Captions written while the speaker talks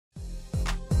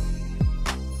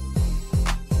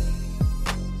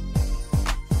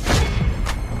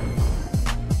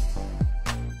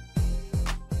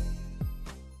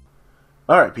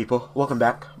Alright people, welcome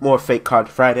back. More Fake Card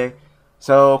Friday.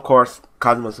 So, of course,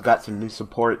 Kozmo's got some new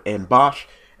support in Bosch.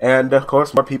 And, of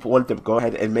course, more people want to go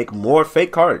ahead and make more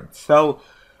fake cards. So,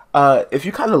 if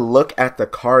you kind of look at the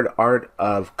card art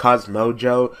of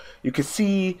Kozmo, you can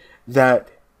see that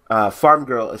Farm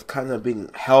Girl is kind of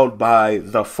being held by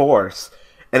the Force.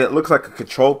 And it looks like a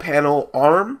control panel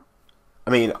arm.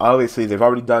 I mean, obviously, they've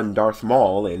already done Darth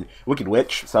Maul and Wicked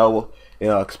Witch. So, you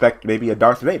know, expect maybe a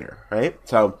Darth Vader, right?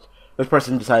 So, this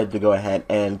person decided to go ahead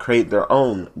and create their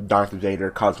own Darth Vader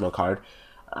Kozmo card.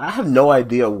 I have no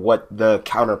idea what the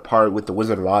counterpart with the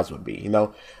Wizard of Oz would be. You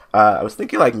know, I was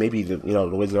thinking like maybe the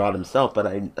Wizard of Oz himself, but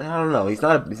I don't know. He's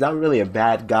not really a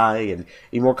bad guy, and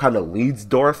he more kind of leads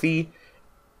Dorothy.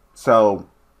 So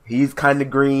he's kind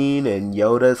of green, and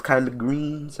Yoda's kind of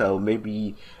green. So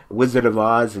maybe Wizard of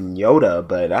Oz and Yoda,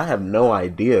 but I have no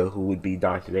idea who would be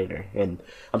Darth Vader. And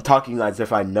I'm talking as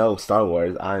if I know Star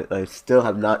Wars. I still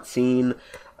have not seen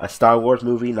a Star Wars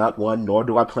movie, not one, nor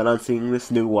do I plan on seeing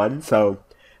this new one. So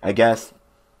I guess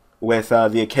with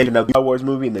the occasion of the Star Wars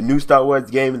movie and the new Star Wars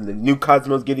game and the new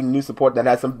Cosmos getting new support that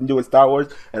has something to do with Star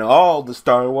Wars and all the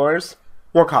Star Wars,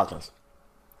 more Cosmos.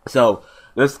 So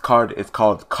this card is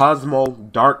called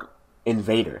Kozmoll Dark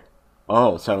Invader.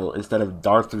 Oh, so instead of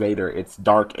Darth Vader, it's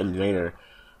Dark Invader.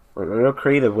 We're real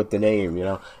creative with the name, you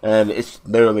know. And it's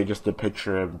literally just a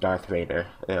picture of Darth Vader.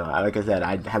 You know, like I said,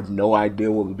 I have no idea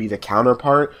what would be the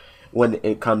counterpart when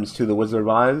it comes to the Wizard of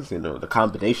Oz. You know, the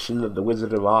combination of the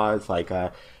Wizard of Oz, like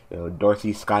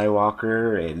Dorothy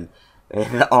Skywalker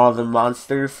and all the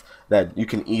monsters that you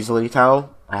can easily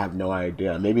tell. I have no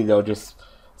idea. Maybe they'll just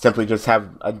simply just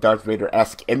have a Darth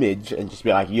Vader-esque image and just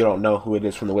be like, you don't know who it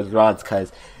is from the Wizard of Oz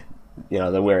because, you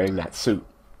know, they're wearing that suit.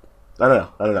 I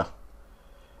don't know.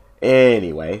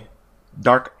 Anyway,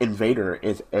 Dark Invader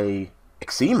is a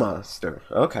Xyz monster.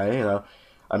 Okay, you know,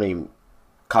 I mean,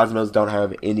 Cosmos don't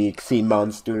have any Xyz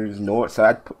monsters, nor so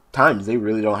at times they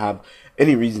really don't have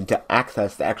any reason to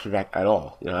access the extra deck at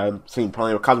all. You know, I've seen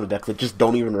plenty of Cosmo decks that just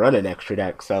don't even run an extra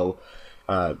deck, so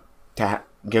to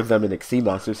give them an Xyz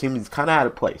monster seems kind of out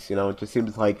of place. You know, it just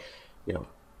seems like, you know,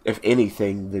 if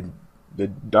anything, the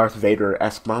Darth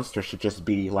Vader-esque monster should just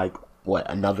be like, what,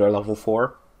 another level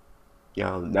 4? You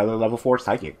know, another level 4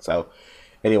 psychic. So,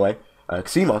 anyway,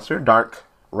 Xyz monster, Dark,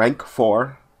 rank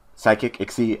 4, psychic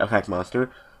Xyz effect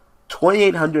monster,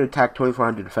 2800 attack,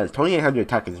 2400 defense. 2800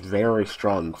 attack is very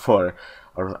strong for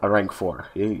a rank 4.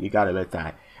 You gotta admit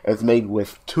that. It's made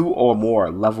with 2 or more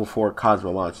level 4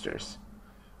 Cosmo monsters.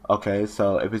 Okay,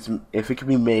 so if it can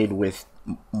be made with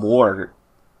more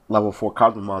level 4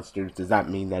 Cosmo monsters, does that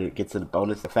mean that it gets a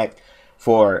bonus effect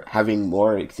for having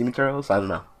more Xyz materials? I don't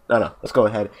know. No. Let's go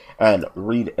ahead and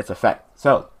read its effect.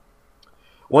 So,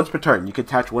 once per turn, you can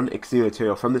attach one Xyz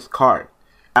material from this card.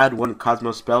 Add one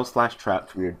Cosmo spell/trap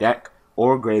from your deck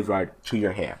or graveyard to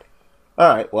your hand.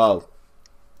 Alright, well,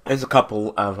 there's a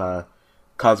couple of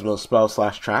Cosmo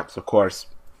spell/traps. Of course,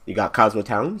 you got Cosmo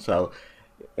Town, so,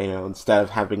 you know, instead of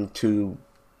having to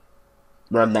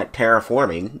run that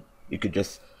terraforming, you could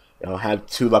just, you know, have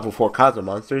 2 level 4 Cosmo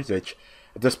monsters, which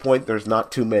at this point there's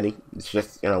not too many. It's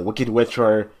just, you know, Wicked Witch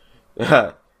or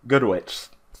Good Witch.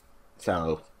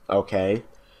 So, okay.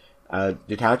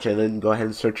 Detach and then go ahead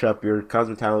and search up your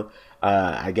Cosmo Town.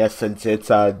 I guess since it's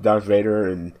Darth Vader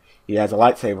and he has a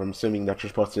lightsaber, I'm assuming that you're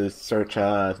supposed to search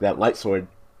that light sword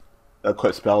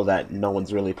equip spell that no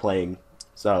one's really playing.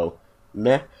 So,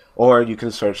 meh. Or you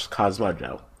can search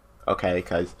Kozmo. Okay,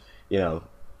 because, you know,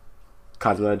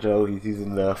 Kozmo, he's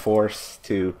using the Force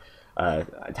to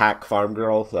attack Farm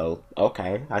Girl, so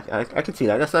okay, I can see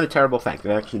that. That's not a terrible fact.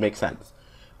 It actually makes sense.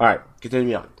 Alright,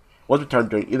 continue on. Once per turn,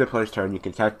 during either player's turn, you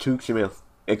can attach 2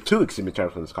 Xyz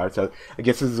materials from this card, so I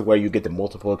guess this is where you get the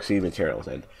multiple Xyz materials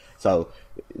in. So,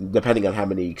 depending on how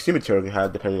many Xyz materials you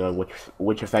have, depending on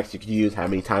which effects you can use, how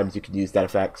many times you can use that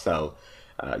effect, so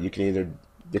you can either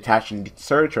detach and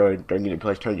search, or during either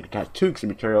player's turn, you can attach 2 Xyz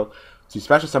material to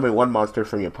special summon one monster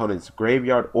from your opponent's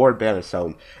graveyard or banish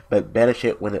zone, but banish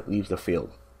it when it leaves the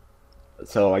field.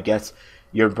 So I guess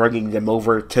you're bringing them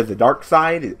over to the dark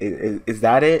side. Is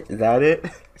that it? Is that it?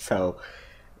 So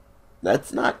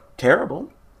that's not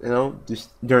terrible. You know, just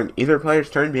during either player's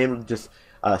turn, being able to just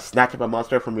snatch up a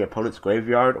monster from your opponent's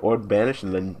graveyard or banish,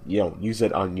 and then, you know, use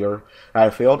it on your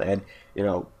field. And, you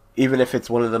know, even if it's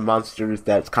one of the monsters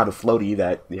that's kind of floaty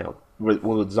that, you know,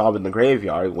 will dissolve in the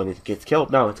graveyard when it gets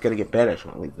killed, no, it's going to get banished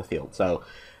when it leaves the field. So,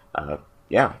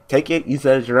 yeah, take it, use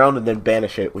it as your own, and then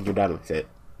banish it when you're done with it.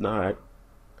 Alright.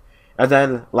 And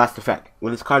then, last effect.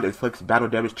 When this card inflicts battle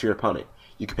damage to your opponent,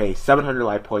 you can pay 700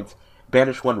 life points,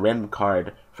 banish one random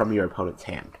card from your opponent's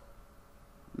hand.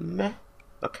 Meh.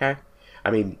 Okay.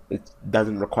 I mean, it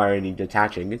doesn't require any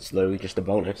detaching. It's literally just a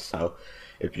bonus. So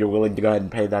if you're willing to go ahead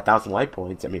and pay that 1,000 life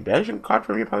points, I mean, banishing a card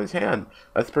from your opponent's hand,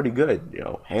 that's pretty good. You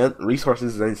know, hand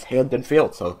resources is hand and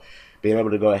field. So being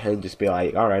able to go ahead and just be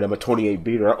like, all right, I'm a 28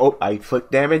 beater. Oh, I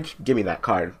inflict damage. Give me that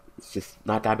card. It's just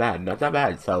not that bad. Not that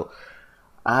bad. So,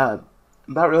 I'm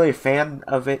not really a fan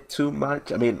of it too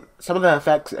much. I mean, some of the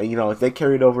effects, you know, if they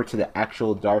carried over to the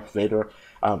actual Darth Vader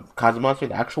Kozmo monster,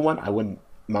 the actual one, I wouldn't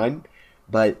mind.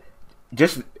 But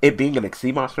just it being an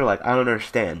Exceed monster, like, I don't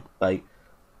understand. Like,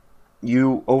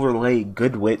 you overlay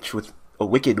Good Witch with a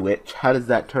Wicked Witch, how does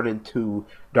that turn into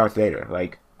Darth Vader?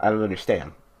 Like, I don't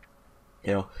understand.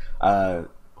 You know,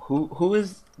 who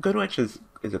is Good Witch? Is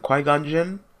it Qui-Gon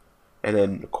Jinn? And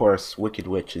then, of course, Wicked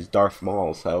Witch is Darth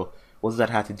Maul, so what does that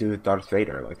have to do with Darth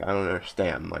Vader? Like, I don't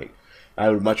understand. Like, I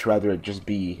would much rather it just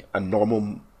be a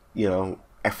normal, you know,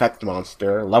 effect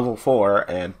monster, level 4,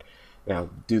 and, you know,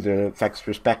 do the effects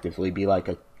respectively. Be like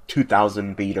a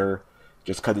 2,000 beater,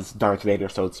 just because it's Darth Vader,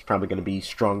 so it's probably going to be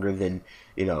stronger than,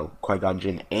 you know, Qui-Gon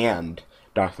Jinn and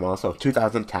Darth Maul. So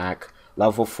 2,000 attack,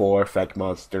 level 4 effect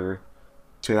monster,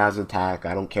 2,000 attack,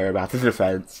 I don't care about the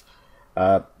defense.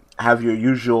 Have your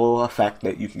usual effect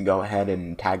that you can go ahead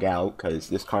and tag out, because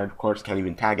this card, of course, can't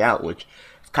even tag out, which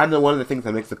is kind of one of the things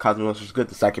that makes the Kozmo monsters good.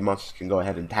 The psychic monsters can go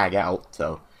ahead and tag out,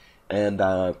 so, and,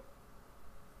 the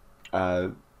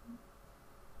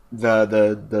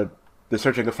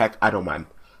searching effect, I don't mind.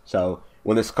 So,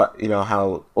 when this, you know,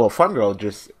 how, well, Fun Girl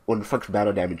just, when it inflicts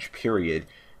battle damage, period,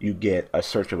 you get a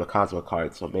search of a Kozmo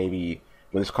card, so maybe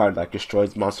when this card, like,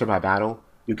 destroys monster by battle,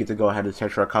 you get to go ahead and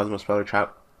search for a Kozmo spell or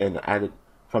trap and add it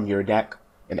from your deck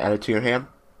and add it to your hand.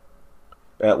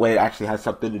 That way it actually has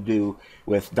something to do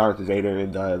with Darth Vader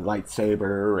and the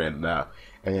lightsaber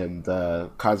and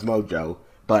Cosmojo.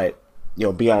 But, you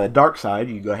know, be on the dark side,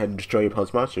 you go ahead and destroy your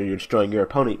opponent's monster, you're destroying your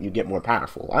opponent, and you get more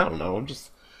powerful. I don't know,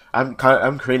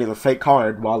 I'm creating a fake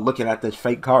card while looking at this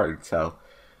fake card, so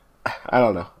I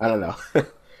don't know.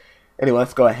 Anyway,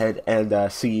 let's go ahead and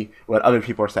see what other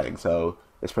people are saying. So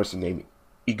this person named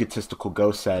Egotistical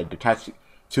Ghost said, detach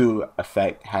to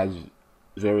effect has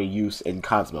very use in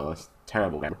Kozmo. It's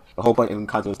terrible. The whole point in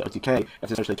Kozmo is the OTK, it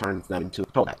essentially turns them into a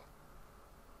control deck.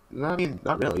 I mean,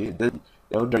 not really. You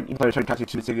know, during each player turn casting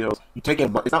 2 signals, you take it.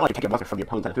 It's not like you take a monster from your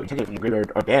opponent's hand. You take it from your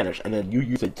graveyard or banish, and then you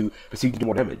use it to proceed to do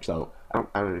more damage. So I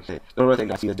don't understand. The only thing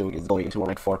I see us doing is going into a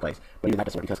rank 4 place, but even that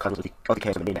doesn't work because Kozmo is the OTK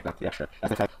is the main deck, not the extra.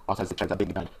 That's effect also has the chance of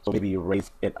being bad. So maybe you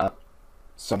raise it up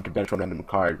some to bench from a random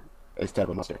card instead of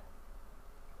a monster.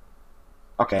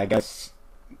 Okay, I guess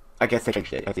they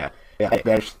changed it. Yeah,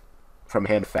 banished from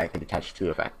hand effect and detached to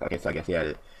effect. Okay, so I guess,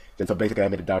 yeah. So basically I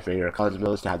made a Darth Vader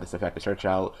Kozmo to have this effect to search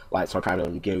out Light Sword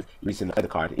primarily give reason to play the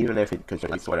card. Even if it could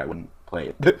Light Sword, I wouldn't play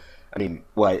it. I mean,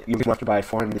 what, you have to buy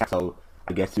 400 attack, so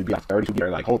I guess you'd be like 32 beater,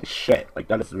 like, holy shit, like,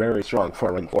 that is very strong for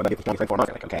a rank 4, that gets the 25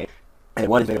 monster, like, okay. And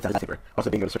one is Vader with lightsaber.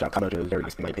 Also being able to search out Cosmojo is very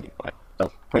nice in my opinion. Okay.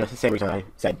 So, pretty much the same reason I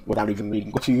said without even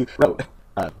reading what you wrote.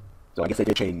 So I guess they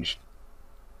did change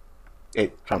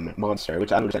it from monster,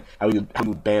 which I don't understand. How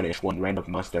you banish one random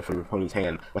monster from your opponent's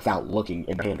hand without looking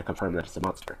in the hand to confirm that it's a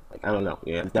monster? Like, I don't know.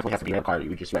 Yeah, it definitely has to be a card. You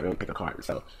would just randomly pick a card.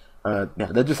 So, yeah,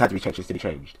 that just has to be changed. To be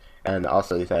changed. And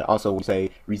also, they said, also, we say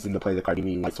reason to play the card, you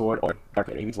mean Light Sword or Dark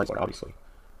Vader? He means Light Sword, obviously.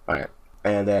 Alright.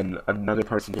 And then another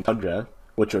person in Tundra,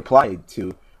 which replied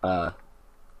to,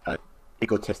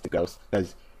 Egotistic Ghost,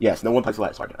 says, yes, no one plays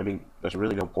Light Sword. I mean, there's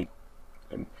really no point.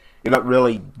 And you're not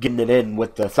really getting it in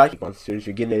with the psychic monsters,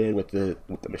 you're getting it in with the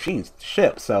machines, the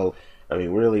ship, so, I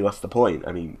mean, really, what's the point?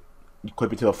 I mean, you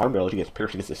equip it to a Farm Girl, she gets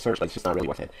pierced, she gets a search, like, it's just not really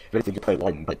worth it. If anything, you play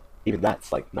one, but even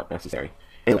that's, like, not necessary.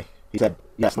 Anyway, he said,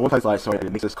 yes, no one plays Light Sword, and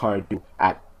it makes this card do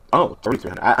at,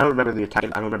 3,300. I don't remember the attack, I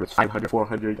don't remember if it's 500,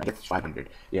 400, I guess it's 500.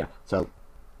 Yeah, so,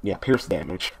 yeah, pierce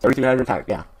damage, 3,300 attack,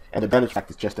 yeah. And the banish effect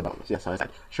is just a bonus. Yes, so I said,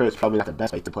 sure, it's probably not the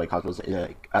best way to play Cosmos in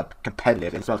a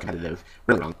competitive, and spell competitive,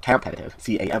 really wrong, competitive,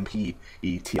 C-A-M-P-E-T-I-T-V-E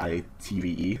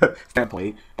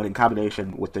standpoint, but in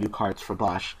combination with the new cards for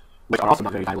Bosch, which are also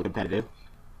not very highly competitive,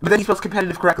 but then he spells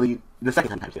competitive correctly the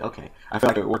second time. Okay, I feel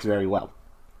like it works very well.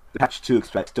 The patch 2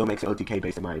 expect still makes it OTK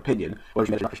based in my opinion, or if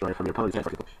you measure rocket story from your opponent's hand, for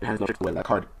example, it has no trick way that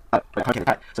card can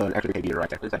attack, so an extra KD right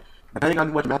there. Like, depending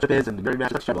on what the matchup is and the mirror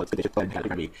matchup, it's trouble, it's good to play.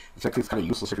 I mean, it's actually kind of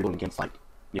useless if you're going against, like,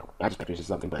 you know, magic specters or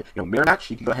something, but, you know, mirror match,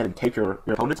 you can go ahead and take your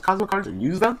opponent's Cosmo cards and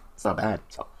use them. It's not bad,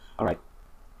 so, alright.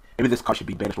 Maybe this card should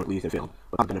be banished or at least field,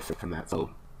 but I'm benefit from that, so,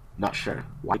 not sure.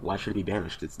 Why should it be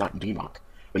banished? It's not DMOC.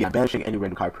 But yeah, banishing any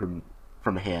random card from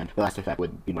a hand, the last effect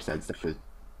would be more sense that should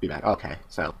be back. Okay,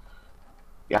 so,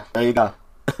 yeah, there you go.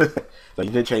 So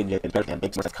you did change it, it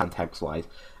makes more sense context-wise.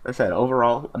 Like I said,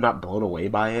 overall, I'm not blown away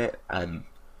by it,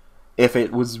 if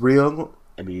it was real,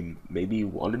 I mean, maybe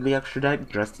one in the extra deck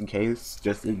just in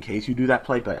case you do that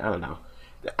play. But I don't know.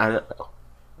 I don't know.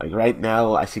 Like right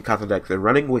now, I see Kozmo decks. They're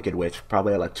running Wicked Witch,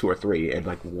 probably like 2 or 3, and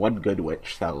like 1 Good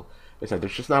Witch. So it's like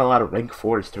there's just not a lot of rank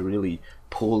 4s to really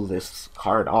pull this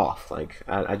card off. Like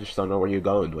I just don't know where you're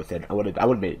going with it. I would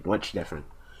have made it much different.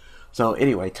 So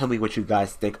anyway, tell me what you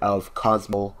guys think of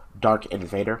Kozmoll Dark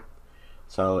Invader.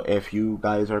 So if you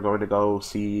guys are going to go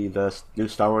see the new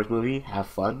Star Wars movie, have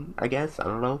fun, I guess. I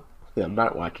don't know. I'm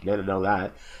not watching it, I know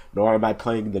that. Nor am I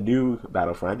playing the new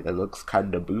Battlefront. It looks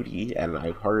kind of booty, and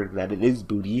I've heard that it is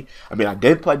booty. I mean, I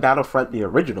did play Battlefront the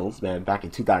originals, man, back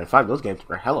in 2005. Those games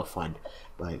were hella fun.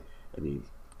 But, I mean,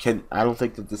 I don't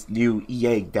think that this new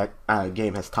EA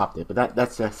game has topped it. But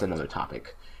that's another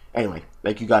topic. Anyway,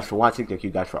 thank you guys for watching. Thank you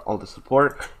guys for all the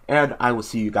support. And I will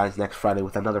see you guys next Friday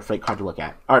with another fake card to look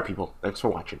at. Alright, people. Thanks for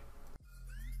watching.